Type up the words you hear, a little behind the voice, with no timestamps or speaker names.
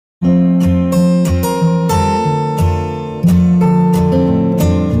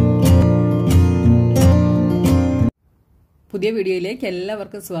പുതിയ വീഡിയോയിലേക്ക്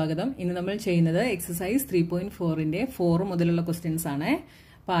എല്ലാവർക്കും സ്വാഗതം. ഇന്ന് നമ്മൾ ചെയ്യുന്നത് എക്സസൈസ് 3.4ന്റെ 4 മുതലുള്ള ക്വസ്റ്റ്യൻസ് ആണ്.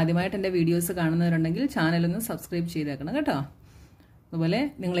 അപ്പോൾ ആദ്യമായിട്ട് എൻ്റെ വീഡിയോസ് കാണുന്നവരുണ്ടെങ്കിൽ ചാനലൊന്ന് സബ്സ്ക്രൈബ് ചെയ്തേക്കണം കേട്ടോ. അതുപോലെ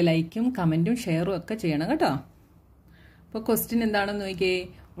നിങ്ങൾ ലൈക്കും കമൻറ്റും ഷെയറും ഒക്കെ ചെയ്യണം കേട്ടോ. അപ്പോൾ ക്വസ്റ്റ്യൻ എന്താണെന്ന് നോക്കിയേ.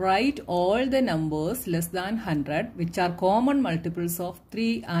 Right all the numbers less than 100 which are common multiples of 3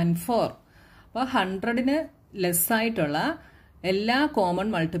 and 4. അപ്പോൾ 100ന് ലെസ്സായിട്ടുള്ള എല്ലാ കോമൺ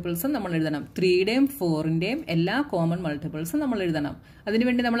മൾട്ടിപ്പിൾസും നമ്മൾ എഴുതണം. 3യുടെയും 4ന്റെയും എല്ലാ കോമൺ മൾട്ടിപ്പിൾസും നമ്മൾ എഴുതണം.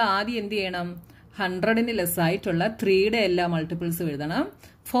 അതിനുവേണ്ടി നമ്മൾ ആദ്യം എന്ത് ചെയ്യണം? 100ന് ലെസ്സായിട്ടുള്ള 3യുടെ എല്ലാ മൾട്ടിപ്പിൾസും എഴുതണം,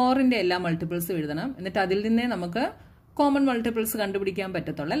 4ന്റെ എല്ലാ മൾട്ടിപ്പിൾസും എഴുതണം. എന്നിട്ട് അതിൽ നിന്നേ നമുക്ക് കോമൺ മൾട്ടിപ്പിൾസ് കണ്ടുപിടിക്കാൻ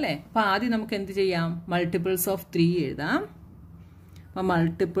പറ്റത്തുള്ളൂ അല്ലേ. അപ്പൊ ആദ്യം നമുക്ക് എന്ത് ചെയ്യാം? മൾട്ടിപ്പിൾസ് ഓഫ് 3 എഴുതാം. അപ്പൊ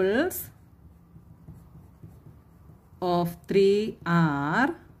മൾട്ടിപ്പിൾസ് ഓഫ് 3 ആർ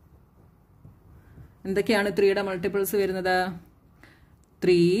എന്തൊക്കെയാണ് 3യുടെ മൾട്ടിപ്പിൾസ് വരുന്നത്?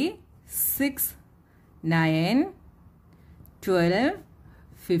 3, 6, 9, 12,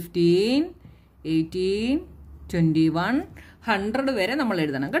 15, 18, 21, 100 വരെ നമ്മൾ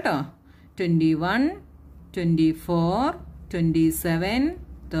എഴുതണം കേട്ടോ. 21, 24, 27,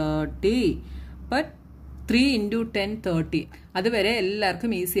 30. but 3 into 10, 30. അതുവരെ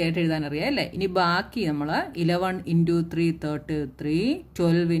എല്ലാവർക്കും ഈസി ആയിട്ട് എഴുതാൻ അറിയാം അല്ലേ. ഇനി ബാക്കി നമ്മൾ 11 into 3, 33,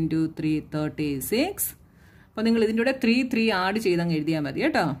 12 into 3, 36. അപ്പോൾ നിങ്ങൾ ഇതിൻ്റെ കൂടെ 3 ആഡ് ചെയ്തങ്ങ് എഴുതിയാൽ മതി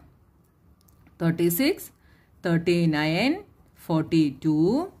കേട്ടോ. 36, 39, 42,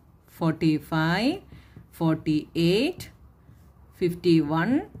 45, 48,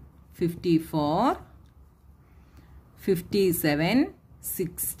 51, 54, 57,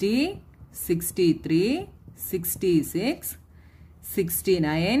 60, 63, 66,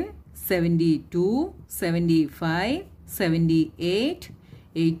 69, 72, 75, 78,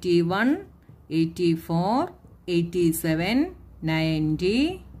 81, 84, 87, 90,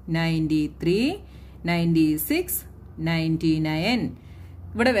 93, 96, 99.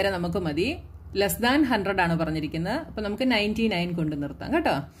 ഇവിടെ വരെ നമുക്ക് മതി. ലെസ് ദാൻ 100 ആണ് പറഞ്ഞിരിക്കുന്നത്. അപ്പം നമുക്ക് 99 കൊണ്ട് നിർത്താം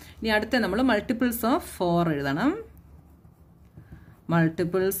കേട്ടോ. ഇനി അടുത്ത നമ്മൾ മൾട്ടിപ്പിൾസ് ഓഫ് 4 എഴുതണം.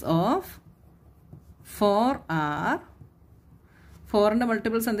 മൾട്ടിപ്പിൾസ് ഓഫ് 4 ആർ 4ന്റെ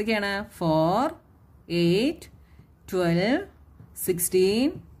മൾട്ടിപ്പിൾസ് എന്തൊക്കെയാണ്? 4, 8, 12, 16,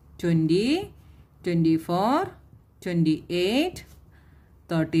 20, 24, 28,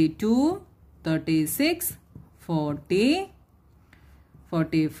 32, 36, 40,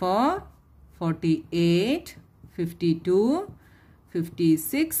 44, 48, 52,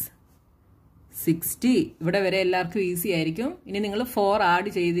 56, 60. ഇവിടെ വരെ എല്ലാവർക്കും ഈസി ആയിരിക്കും. ഇനി നിങ്ങൾ 4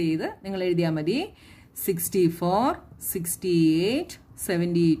 ആഡ് ചെയ്ത് നിങ്ങൾ എഴുതിയാൽ മതി. 64, 68,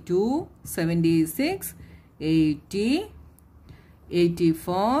 72, 76, 80,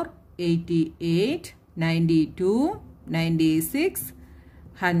 84, 88, 92, 96,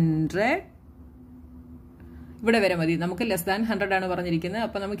 100. ഇവിടെ വരെ മതി. നമുക്ക് ലെസ് ദാൻ 100 ആണ് പറഞ്ഞിരിക്കുന്നത്.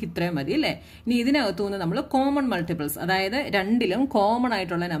 അപ്പം നമുക്ക് ഇത്രയും മതി അല്ലേ. ഇനി ഇതിനകത്തു നിന്ന് നമ്മൾ കോമൺ മൾട്ടിപ്പിൾസ്, അതായത് രണ്ടിലും കോമൺ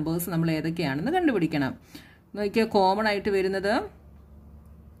ആയിട്ടുള്ള നമ്പേഴ്സ് നമ്മൾ ഏതൊക്കെയാണെന്ന് കണ്ടുപിടിക്കണം. നോക്കിയാൽ കോമൺ ആയിട്ട് വരുന്നത്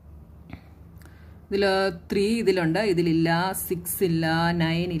ഇതിൽ 3 ഇതിലുണ്ട്, ഇതിലില്ല. 6 ഇല്ല,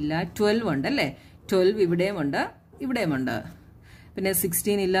 9 ഇല്ല, 12 ഉണ്ട് അല്ലേ. 12 ഇവിടെയുമുണ്ട്, ഇവിടെയുമുണ്ട്. പിന്നെ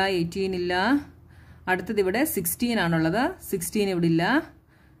 16 ഇല്ല, 18 ഇല്ല. അടുത്തത് ഇവിടെ 16 ആണുള്ളത്. 16 ഇവിടെ ഇല്ല.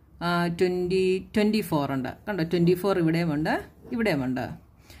 24 ഉണ്ട്. കണ്ടോ, 24 ഇവിടെയുമുണ്ട്, ഇവിടെയുമുണ്ട്.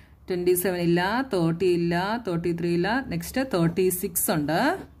 27 ഇല്ല, 30 ഇല്ല, 33 ഇല്ല. നെക്സ്റ്റ് 36 ഉണ്ട്.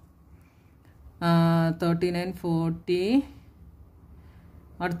 39, 40.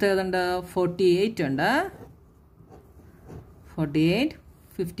 അടുത്തതുണ്ട് 48 ഉണ്ട്. 48,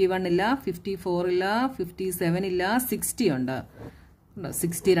 51 ഇല്ല, 54 ഇല്ല, 57 ഇല്ല, 60 ഉണ്ട്.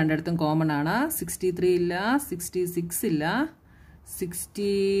 60 രണ്ടിടത്തും കോമൺ ആണ്. 63 ഇല്ല, 66 ഇല്ല,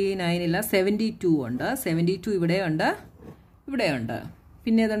 69 ഇല്ല, 72 ഉണ്ട്. 72 ഇവിടെയുണ്ട്, ഇവിടെയുണ്ട്.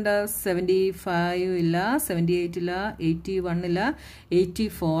 പിന്നെ ഏതുണ്ട്? 75 ഇല്ല, 78 ഇല്ല, 81 ഇല്ല,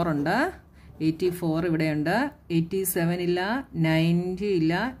 84 ഉണ്ട്. 84 ഇവിടെയുണ്ട്. 87 ഇല്ല, 90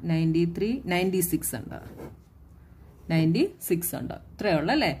 ഇല്ല, 93, 96 ഉണ്ട്. 96 ഉണ്ട്. ഇത്രയേ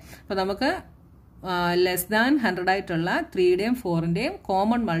ഉള്ളൂ അല്ലേ. അപ്പോൾ നമുക്ക് ലെസ് ദാൻ 100 ആയിട്ടുള്ള 3യുടെയും 4ന്റെയും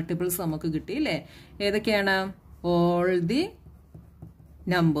കോമൺ മൾട്ടിപ്പിൾസ് നമുക്ക് കിട്ടി അല്ലേ. ഏതൊക്കെയാണ്? All the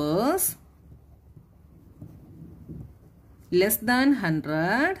numbers less than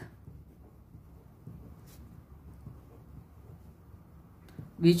 100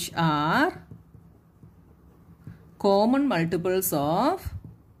 which are common multiples of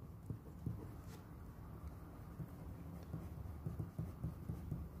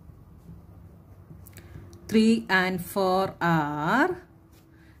 3 and 4 are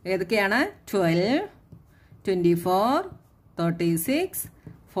ഏതൊക്കെയാണ്? 12, 24, 36,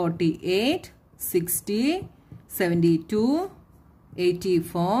 48, 60, 72,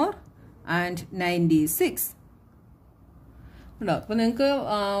 84 and 96. ഉണ്ടോ? അപ്പോൾ നിങ്ങൾക്ക്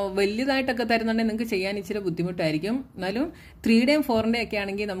വലിയതായിട്ടൊക്കെ തരുന്നുണ്ടെങ്കിൽ നിങ്ങൾക്ക് ചെയ്യാൻ ഇച്ചിരി ബുദ്ധിമുട്ടായിരിക്കും. എന്നാലും 3യുടെയും 4ൻ്റെയും ഒക്കെ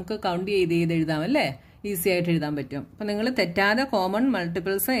ആണെങ്കിൽ നമുക്ക് കൗണ്ട് ചെയ്ത് എഴുതാം അല്ലേ? ഈസി ആയിട്ട് എഴുതാൻ പറ്റും. അപ്പോൾ നിങ്ങൾ തെറ്റാതെ കോമൺ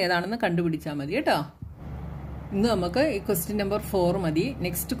മൾട്ടിപ്പിൾസ് ഏതാണെന്ന് കണ്ടുപിടിച്ചാൽ മതി കേട്ടോ. ഇന്ന് നമുക്ക് ഈ ക്വസ്റ്റ്യൻ നമ്പർ 4 മതി.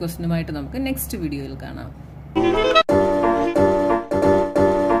 നെക്സ്റ്റ് ക്വസ്റ്റ്യനുമായിട്ട് നമുക്ക് നെക്സ്റ്റ് വീഡിയോയിൽ കാണാം.